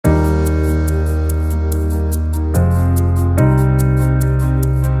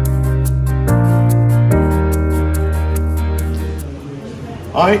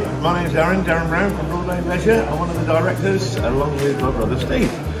Hi, my name is Darren Brown from Broadlane Leisure. I'm one of the directors along with my brother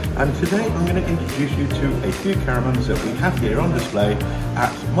Steve. And today I'm going to introduce you to a few caravans that we have here on display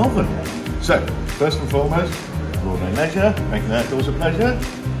at Malvern. So, first and foremost, Broadlane Leisure, making outdoors a pleasure.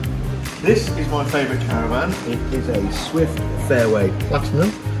 This is my favourite caravan. It is a Swift Fairway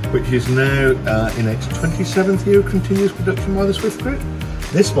Platinum, which is now in its 27th year of continuous production by the Swift Group.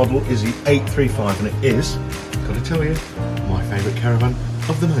 This model is the 835 and it is, got to tell you, my favourite caravan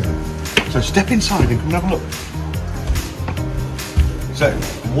of the moment. So step inside and come and have a look. So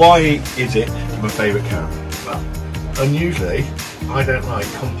why is it my favourite caravan? Well, unusually I don't like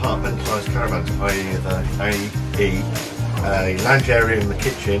compartmentalised caravans, i.e. a lounge area in the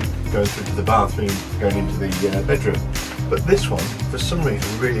kitchen going through to the bathroom, going into the bedroom. But this one, for some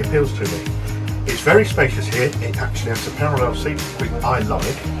reason, really appeals to me. It's very spacious here. It actually has a parallel seat, which I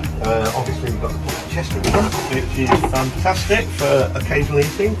like. Obviously, you've got the chest in front, which is fantastic for occasional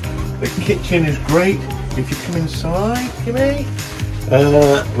eating. The kitchen is great. If you come inside, Kimmy,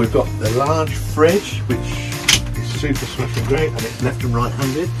 we've got the large fridge, which is super smashing great, and it's left and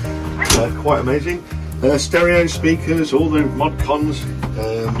right-handed. Quite amazing. Stereo speakers, all the mod cons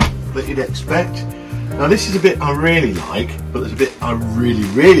that you'd expect. Now this is a bit I really like, but there's a bit I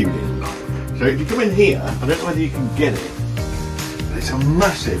really like. So if you come in here, I don't know whether you can get it, but it's a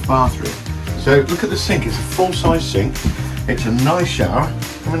massive bathroom. So look at the sink, it's a full-size sink. It's a nice shower.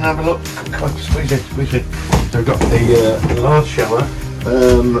 Come and have a look. Come on, squeeze in. So we've got the large shower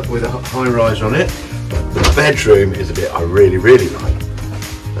with a high rise on it. The bedroom is a bit I really like.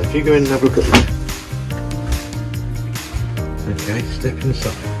 Now if you go in and have a look at this. Okay, step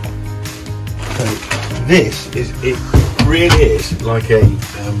inside. So this is, it really is like a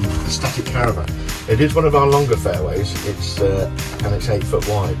static caravan. It is one of our longer fairways. It's and it's 8 foot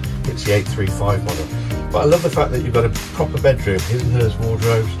wide. It's the 835 model. But I love the fact that you've got a proper bedroom, his and hers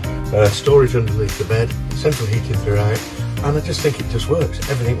wardrobes, storage underneath the bed, central heating throughout, and I just think it just works.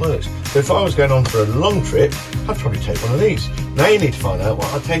 Everything works. So if I was going on for a long trip, I'd probably take one of these. Now you need to find out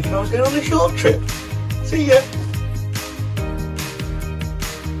what I'd take if I was going on a short trip. See ya.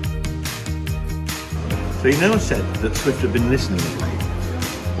 So you know I said that Swift have been listening to me.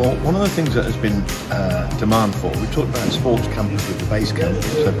 Well, one of the things that has been demand for, we talked about sports campers with the base campers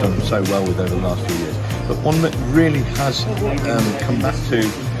which they've done so well with over the last few years, but one that really has come back to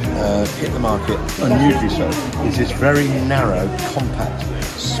hit the market unusually so is this very narrow compact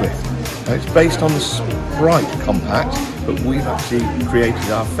Swift. Now, it's based on the Sprite Compact, but we've actually created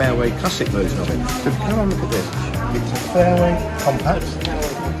our Fairway Classic version of it. So if you come and look at this, it's a Fairway Compact.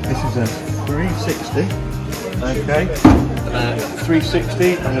 This is a 360. Okay,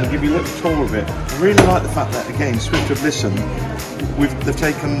 360. I'm going to give you a little tour of it. I really like the fact that, again, Swift have listened. They've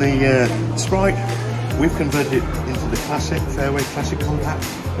taken the Sprite, we've converted it into the Classic, Fairway Classic Compact,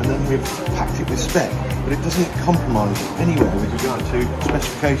 and then we've packed it with spec. But it doesn't compromise anywhere with regard to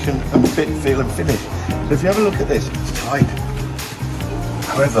specification and fit, feel and finish. So if you have a look at this, it's tight.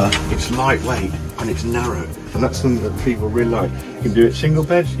 However, it's lightweight and it's narrow. And that's something that people really like. You can do it single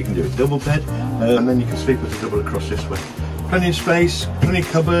beds, you can do it double bed, and then you can sleep with a double across this way. Plenty of space, plenty of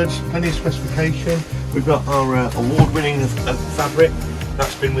cupboards, plenty of specification. We've got our award-winning fabric.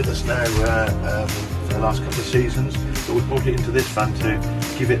 That's been with us now for the last couple of seasons. But we've brought it into this van to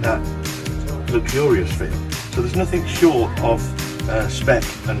give it that luxurious feel. So there's nothing short of spec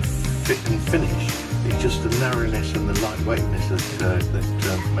and fit and finish. It's just the narrowness and the lightweightness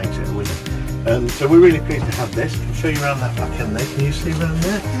that makes it a winner. So we're really pleased to have this. I'll show you around that back end there. Can you see around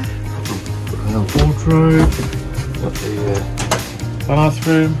there? Got a wardrobe, got the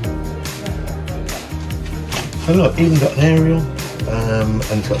bathroom. So look, even got an aerial, and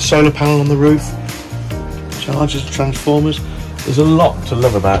it's got a solar panel on the roof, chargers, transformers. There's a lot to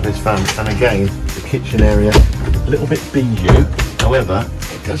love about this van, and again, the kitchen area, a little bit bijou. However,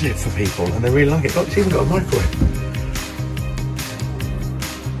 it does it for people, and they really like it. Look, it's even got a microwave.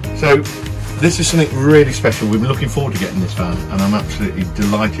 So this is something really special. We've been looking forward to getting this van, and I'm absolutely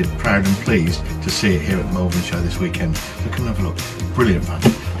delighted, proud and pleased to see it here at the Malvern Show this weekend. So come and have a look. Brilliant van.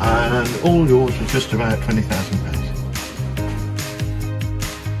 And all yours for just about £20,000.